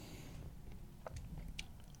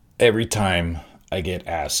Every time I get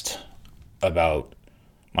asked about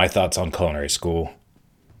my thoughts on culinary school,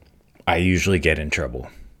 I usually get in trouble.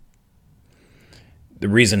 The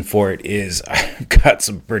reason for it is I've got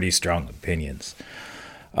some pretty strong opinions.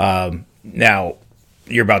 Now,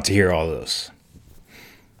 you're about to hear all those.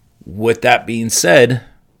 With that being said,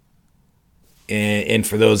 and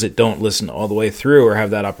for those that don't listen all the way through or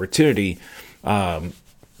have that opportunity, there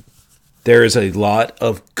is a lot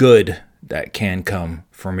of good that can come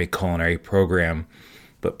from a culinary program.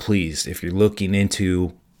 But please, if you're looking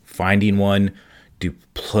into finding one, do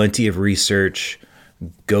plenty of research,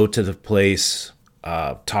 go to the place,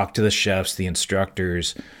 talk to the chefs, the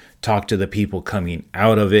instructors, talk to the people coming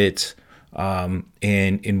out of it,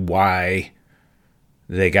 and why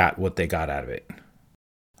they got what they got out of it.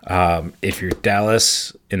 If you're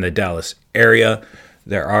Dallas, in the Dallas area,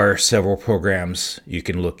 there are several programs you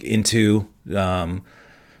can look into.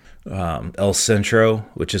 El Centro,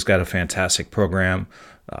 which has got a fantastic program.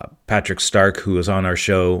 Patrick Stark, who was on our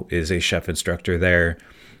show, is a chef instructor there.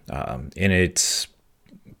 And it's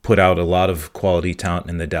put out a lot of quality talent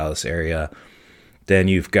in the Dallas area. Then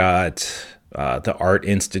you've got the Art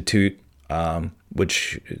Institute,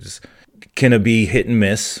 which is going to be hit and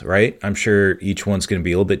miss, right? I'm sure each one's going to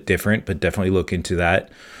be a little bit different, but definitely look into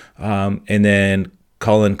that. And then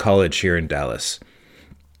Cullen College here in Dallas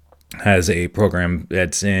has a program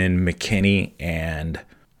that's in McKinney, and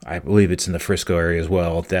I believe it's in the Frisco area as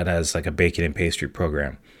well, that has like a bacon and pastry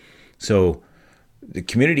program. So the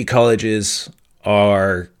community colleges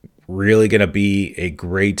are really going to be a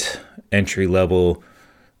great entry level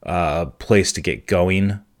place to get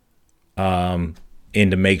going, and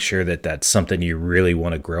to make sure that that's something you really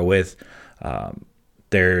want to grow with.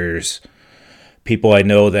 There's people I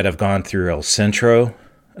know that have gone through El Centro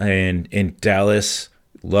and in Dallas,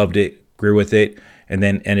 loved it, grew with it, and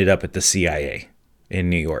then ended up at the CIA in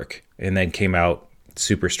New York, and then came out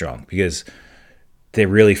super strong because they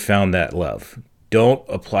really found that love. Don't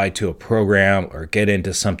apply to a program or get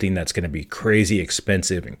into something that's going to be crazy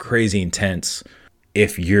expensive and crazy intense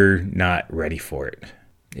if you're not ready for it.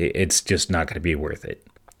 It's just not going to be worth it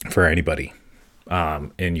for anybody.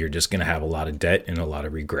 And you're just going to have a lot of debt and a lot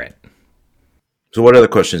of regret. So what other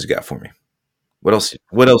questions you got for me? What else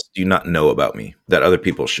do you not know about me that other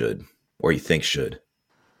people should, or you think should?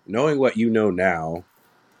 Knowing what you know now,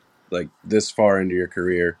 like this far into your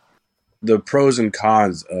career, the pros and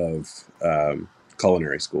cons of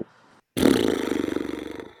culinary school.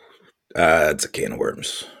 It's a can of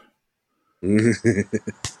worms. Because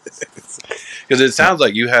it sounds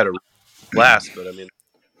like you had a blast, but I mean,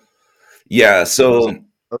 yeah, so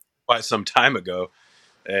quite some time ago,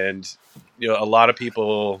 and a lot of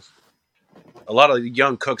people, a lot of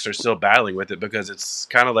young cooks are still battling with it because it's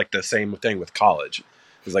kind of like the same thing with college.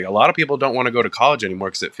 It's like a lot of people don't want to go to college anymore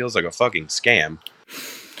because it feels like a fucking scam.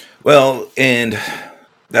 Well, and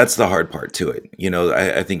that's the hard part to it.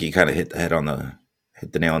 I think you kind of hit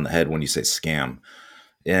the nail on the head when you say scam.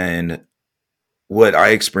 And what I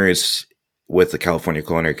experienced with the California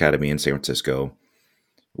Culinary Academy in San Francisco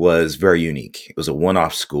was very unique. It was a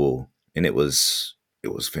one-off school, and it was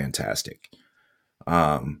fantastic.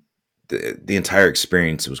 The entire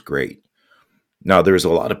experience was great. Now, there was a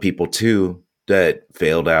lot of people too that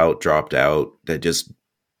failed out, dropped out, that just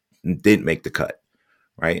didn't make the cut,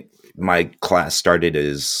 right? My class started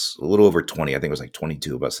as a little over 20. I think it was like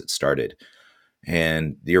 22 of us that started.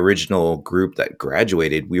 And the original group that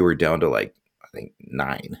graduated, we were down to like, I think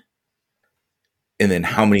 9. And then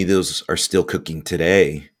how many of those are still cooking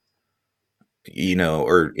today,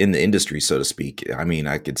 or in the industry, so to speak? I mean,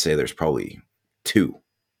 I could say there's probably 2.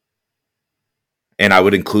 And I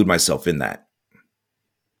would include myself in that.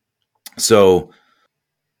 So,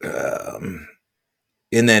 but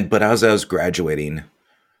as I was graduating,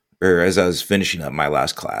 or as I was finishing up my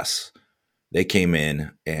last class, they came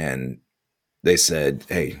in and they said,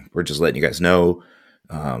 "Hey, we're just letting you guys know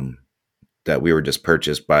that we were just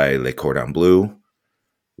purchased by Le Cordon Bleu.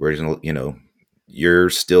 We're, you're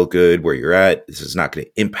still good where you're at. This is not going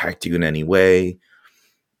to impact you in any way,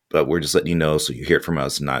 but we're just letting you know so you hear it from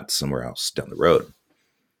us, not somewhere else down the road."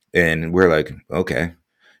 And we're like, okay.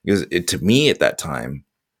 Because to me at that time,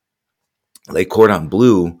 Le Cordon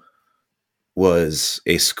Bleu was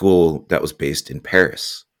a school that was based in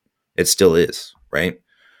Paris. It still is, right?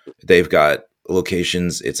 They've got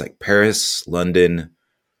locations. It's like Paris, London,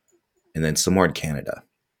 and then somewhere in Canada,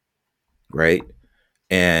 right?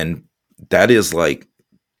 And that is like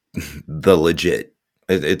the legit.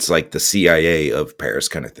 It's like the CIA of Paris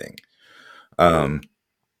kind of thing.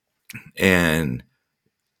 And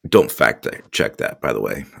don't fact check that, by the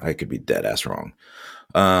way. I could be dead ass wrong.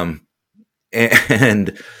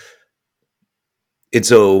 And And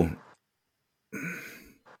so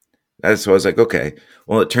that's why I was like, okay,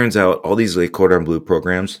 well, it turns out all these like cordon bleu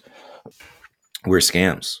programs were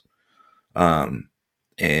scams. Um,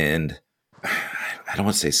 and I don't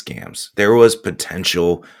want to say scams. There was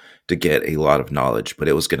potential to get a lot of knowledge, but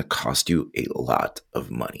it was going to cost you a lot of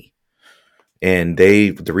money. And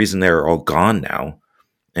the reason they're all gone now,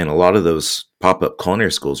 and a lot of those pop up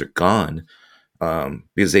culinary schools are gone,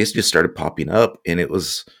 because they just started popping up, and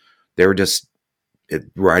they were just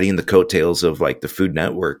riding the coattails of like the Food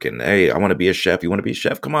Network. And hey, I want to be a chef. You want to be a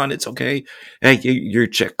chef? Come on, it's okay. Hey, your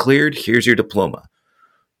check cleared. Here's your diploma.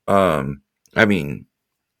 I mean,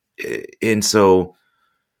 and so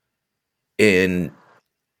and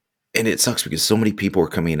and it sucks because so many people are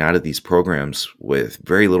coming out of these programs with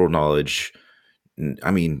very little knowledge.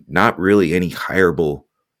 I mean, not really any hireable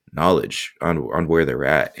knowledge on where they're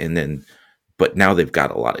at, and then but now they've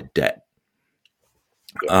got a lot of debt.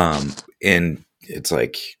 And it's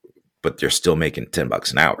like, but they're still making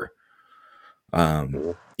 $10 an hour.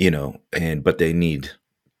 And but they need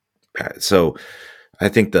so I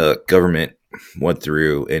think the government went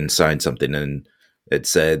through and signed something, and it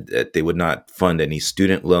said that they would not fund any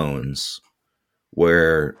student loans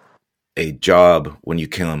where a job when you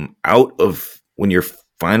come out of when your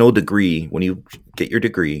final degree, when you get your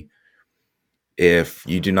degree, if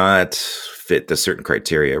you do not fit the certain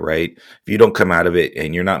criteria, right? If you don't come out of it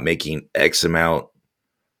and you're not making X amount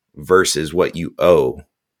versus what you owe,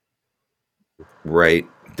 right?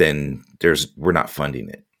 Then we're not funding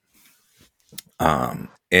it.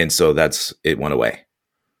 And so it went away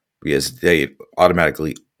because they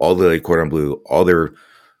automatically, all the cordon bleu, all their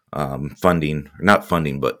funding, not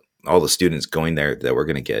funding, but all the students going there that were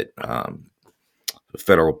going to get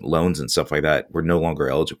federal loans and stuff like that were no longer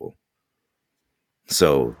eligible.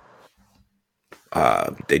 So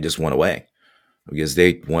they just went away because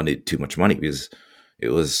they wanted too much money, because it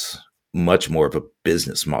was much more of a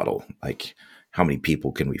business model. Like, how many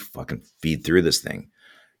people can we fucking feed through this thing?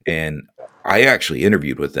 And I actually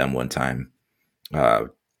interviewed with them one time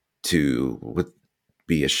to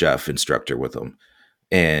be a chef instructor with them.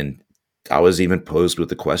 And I was even posed with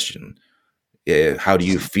the question, how do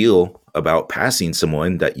you feel about passing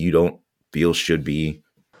someone that you don't feel should be,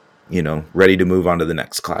 ready to move on to the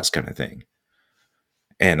next class kind of thing?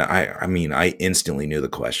 And I mean, I instantly knew the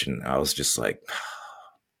question. I was just like,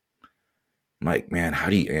 Mike, man, how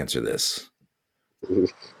do you answer this?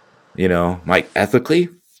 Mike, ethically,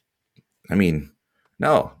 I mean,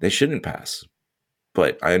 no, they shouldn't pass.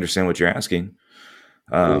 But I understand what you're asking.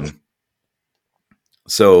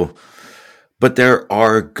 So, but there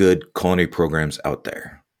are good culinary programs out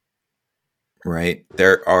there, right?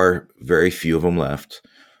 There are very few of them left.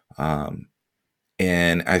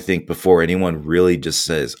 And I think before anyone really just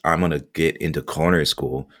says, I'm going to get into culinary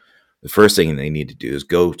school, the first thing they need to do is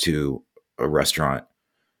go to a restaurant,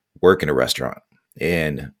 work in a restaurant,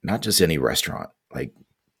 and not just any restaurant, like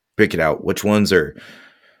pick it out. Which ones are,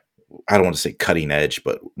 I don't want to say cutting edge,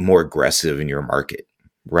 but more aggressive in your market,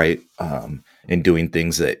 right? And doing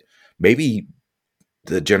things that maybe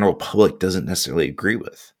the general public doesn't necessarily agree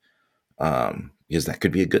with, because that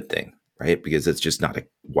could be a good thing, right? Because it's just not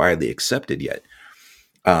widely accepted yet.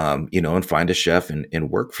 And find a chef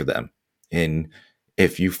and work for them. And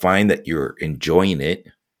if you find that you're enjoying it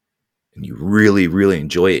and you really, really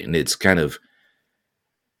enjoy it, and it's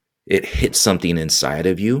it hits something inside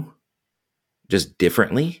of you just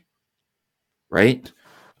differently, right?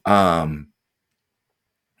 And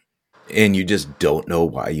you just don't know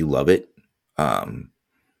why you love it.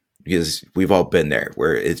 Because we've all been there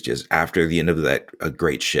where it's just after the end of a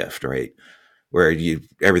great shift, right? Where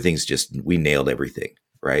everything's just, we nailed everything,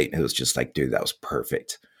 right? It was just like, dude, that was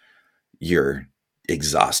perfect. You're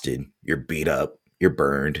exhausted, you're beat up, you're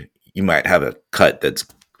burned. You might have a cut that's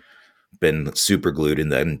been super glued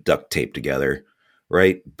and then duct taped together,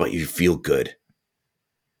 right? But you feel good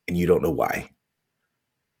and you don't know why,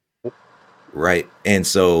 right? And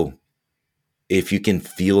so if you can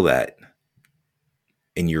feel that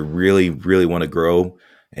and you really, really want to grow,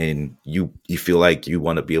 and you feel like you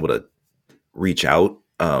want to be able to reach out,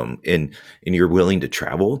 and you're willing to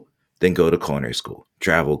travel, then go to culinary school.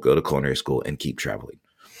 Go to culinary school and keep traveling,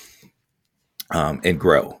 and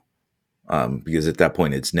grow. Because at that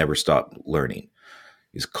point, it's never stopped learning.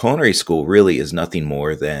 Because culinary school really is nothing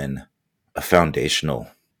more than a foundational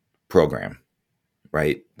program,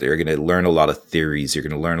 right? They're going to learn a lot of theories. You're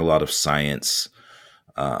going to learn a lot of science.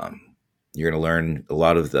 You're going to learn a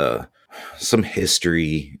lot of some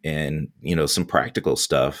history and, some practical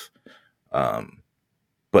stuff.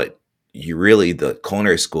 But the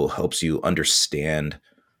culinary school helps you understand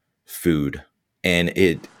food, and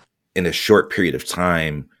in a short period of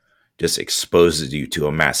time just exposes you to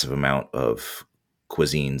a massive amount of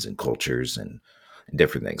cuisines and cultures and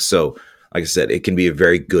different things. So, like I said, it can be a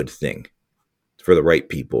very good thing for the right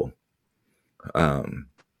people. Um,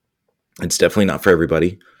 it's definitely not for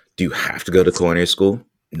everybody. Do you have to go to culinary school?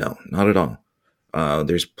 No, not at all.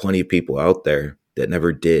 There's plenty of people out there that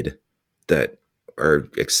never did that are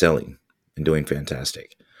excelling and doing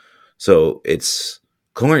fantastic. So it's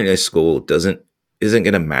culinary school isn't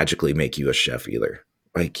going to magically make you a chef either.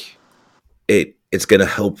 Like it's going to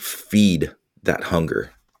help feed that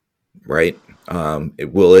hunger, right?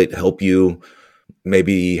 Will it help you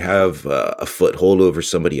maybe have a foothold over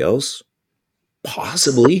somebody else?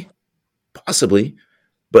 Possibly, possibly,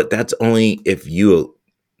 but that's only if you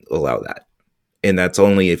allow that, and that's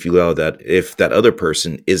only if you allow that if that other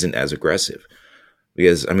person isn't as aggressive.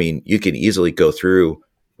 Because I mean, you can easily go through,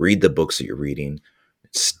 read the books that you're reading,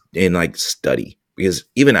 and like study. Because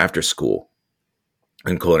even after school,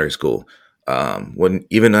 in culinary school, when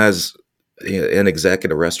even as an exec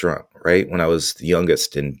at a restaurant, right? When I was the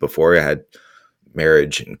youngest and before I had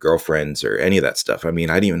marriage and girlfriends or any of that stuff, I mean,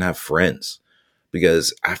 I didn't even have friends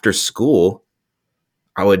because after school,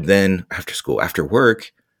 after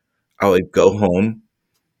work, I would go home,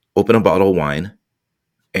 open a bottle of wine,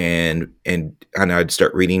 and I'd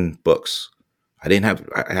start reading books. I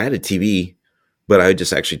had a TV, but I would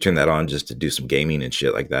just actually turn that on just to do some gaming and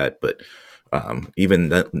shit like that. But even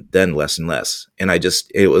then, less and less. And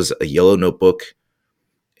it was a yellow notebook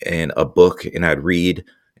and a book, and I'd read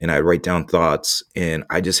and I'd write down thoughts, and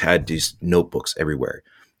I just had these notebooks everywhere,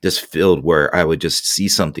 just filled where I would just see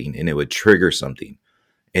something and it would trigger something,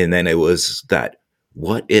 and then it was that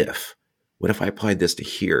what if, what if I applied this to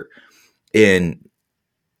here, and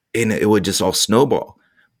it would just all snowball.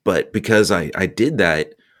 But because I did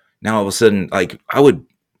that, now all of a sudden, like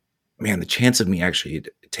the chance of me actually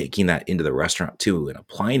taking that into the restaurant too and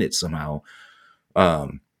applying it somehow,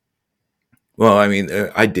 um, well, I mean,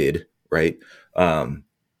 I did, right? Um,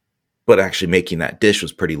 but actually making that dish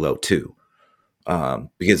was pretty low too,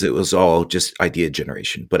 because it was all just idea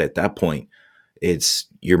generation. But at that point, it's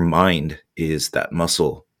your mind is that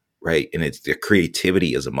muscle, right? And it's the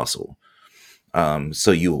creativity is a muscle.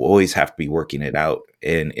 So you always have to be working it out.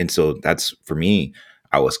 And so that's for me,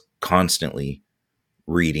 I was constantly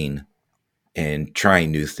reading and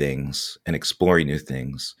trying new things and exploring new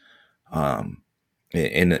things. Um,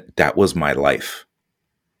 and that was my life.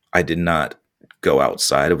 I did not go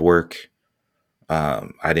outside of work.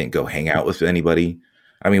 I didn't go hang out with anybody.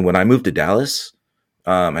 I mean, when I moved to Dallas,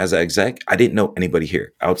 as an exec, I didn't know anybody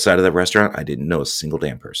here outside of the restaurant. I didn't know a single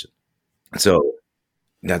damn person. So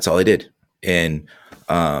that's all I did. And,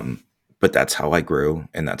 but that's how I grew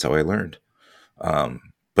and that's how I learned.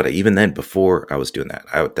 But even then, before I was doing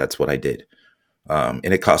that, that's what I did. And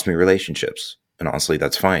it cost me relationships. And honestly,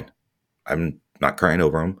 that's fine. I'm not crying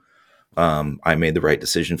over them. I made the right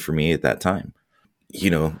decision for me at that time.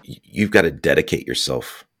 You've got to dedicate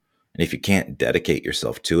yourself. And if you can't dedicate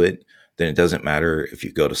yourself to it, then it doesn't matter if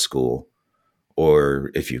you go to school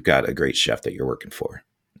or if you've got a great chef that you're working for.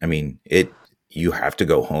 I mean, you have to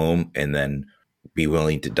go home and then be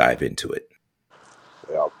willing to dive into it.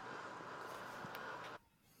 Yeah.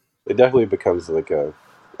 It definitely becomes like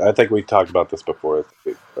I think we talked about this before,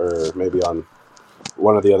 or maybe on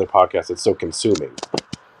one of the other podcasts. It's so consuming.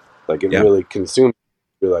 Like it Yeah. really consumes.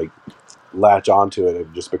 You like latch onto it.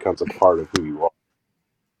 It just becomes a part of who you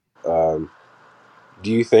are.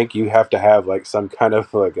 Do you think you have to have like some kind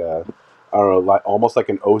of like I don't know, like almost like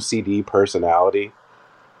an OCD personality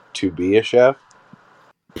to be a chef?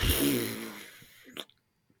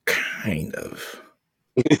 Kind of.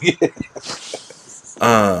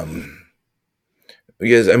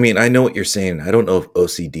 Because I mean, I know what you're saying. I don't know if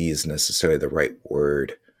OCD is necessarily the right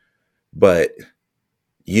word, but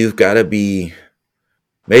you've got to be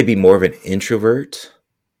maybe more of an introvert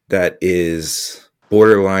that is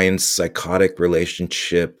borderline psychotic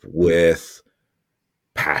relationship with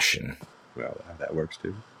passion. Well, that works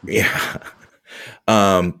too. Yeah.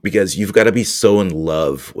 Because you've got to be so in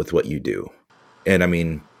love with what you do. And I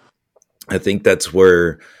mean, I think that's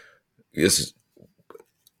where this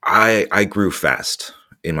I grew fast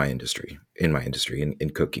in my industry, in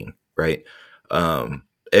cooking, right?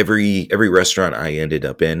 Every restaurant I ended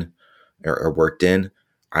up in or worked in,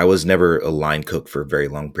 I was never a line cook for a very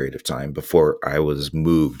long period of time before I was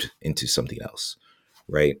moved into something else,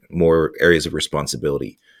 right? More areas of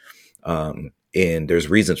responsibility. And there's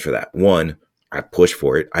reasons for that. One, I pushed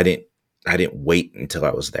for it. I didn't wait until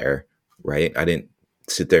I was there, right? I didn't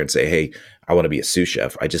sit there and say, "Hey, I want to be a sous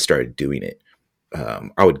chef." I just started doing it.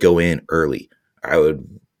 I would go in early. I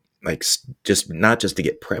would like just not just to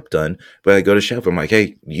get prep done, but I go to chef. I'm like,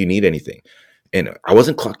 hey, you need anything? And I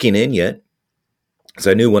wasn't clocking in yet, because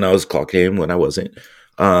I knew when I was clocking in, when I wasn't.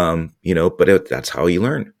 But that's how you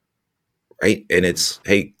learn, right? And it's,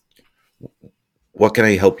 hey, what can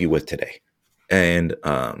I help you with today? And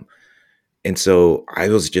so I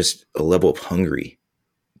was just a level of hungry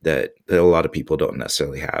that a lot of people don't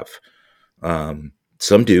necessarily have.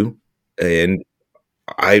 Some do, and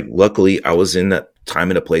luckily I was in that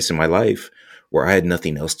time and a place in my life where I had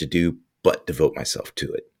nothing else to do but devote myself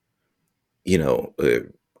to it.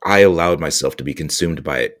 I allowed myself to be consumed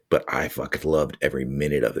by it, but I fucking loved every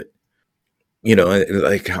minute of it.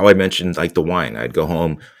 Like how I mentioned, like the wine, I'd go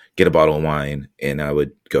home, get a bottle of wine, and I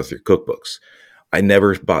would go through cookbooks. I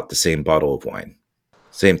never bought the same bottle of wine.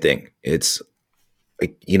 Same thing. It's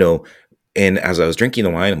like, and as I was drinking the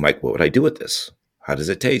wine, I'm like, what would I do with this? How does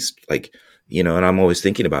it taste? Like, and I'm always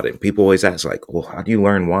thinking about it. And people always ask, like, well, how do you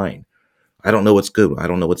learn wine? I don't know what's good. I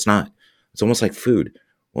don't know what's not. It's almost like food.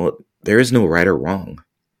 Well, there is no right or wrong.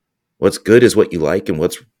 What's good is what you like, and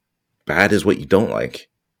what's bad is what you don't like.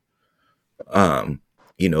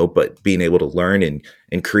 But being able to learn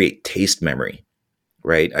and create taste memory,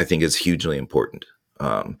 right, I think is hugely important.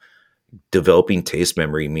 Developing taste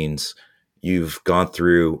memory means you've gone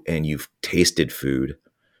through and you've tasted food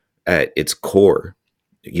at its core,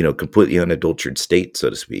 completely unadulterated state, so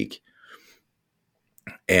to speak.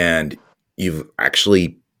 And you've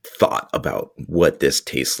actually thought about what this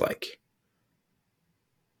tastes like.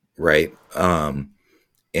 Right.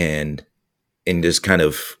 And just kind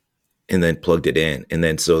of, and then plugged it in. And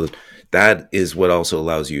then, so that is what also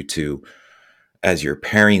allows you to, as you're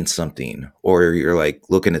pairing something, or you're like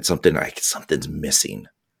looking at something like something's missing,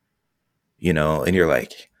 and you're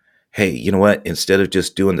like, hey, you know what? Instead of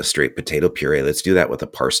just doing the straight potato puree, let's do that with the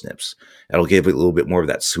parsnips. That'll give it a little bit more of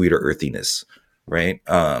that sweeter earthiness, right?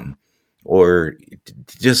 Or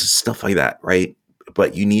just stuff like that, right?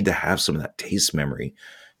 But you need to have some of that taste memory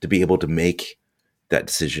to be able to make that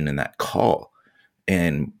decision and that call.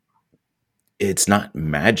 And it's not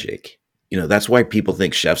magic. That's why people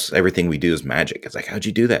think chefs, everything we do is magic. It's like, how'd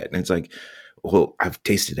you do that? And it's like, well, I've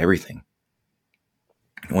tasted everything.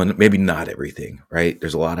 Well, maybe not everything, right?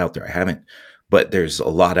 There's a lot out there I haven't, but there's a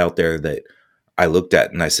lot out there that I looked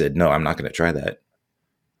at and I said, no, I'm not going to try that.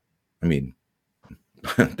 I mean,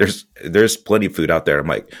 there's plenty of food out there. I'm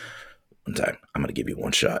like, one time, I'm going to give you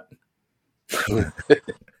one shot.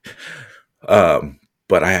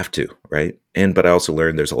 But I have to, right? But I also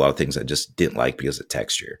learned there's a lot of things I just didn't like because of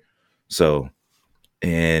texture. So,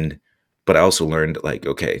 but I also learned, like,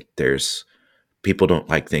 okay, there's people don't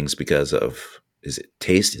like things because of, is it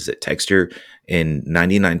taste? Is it texture? And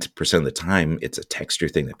 99% of the time, it's a texture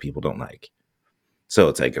thing that people don't like. So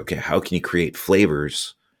it's like, okay, how can you create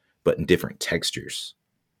flavors, but in different textures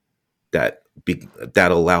that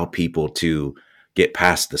allow people to get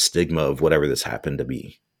past the stigma of whatever this happened to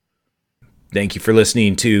be? Thank you for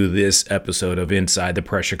listening to this episode of Inside the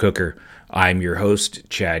Pressure Cooker. I'm your host,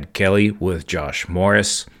 Chad Kelly, with Josh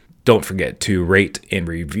Morris. Don't forget to rate and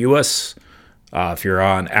review us. If you're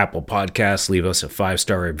on Apple Podcasts, leave us a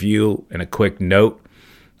 5-star review and a quick note.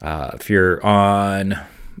 If you're on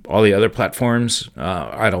all the other platforms,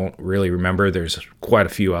 I don't really remember. There's quite a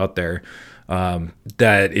few out there.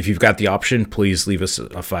 That if you've got the option, please leave us a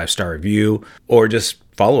 5-star review or just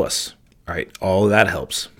follow us. All right, all of that helps.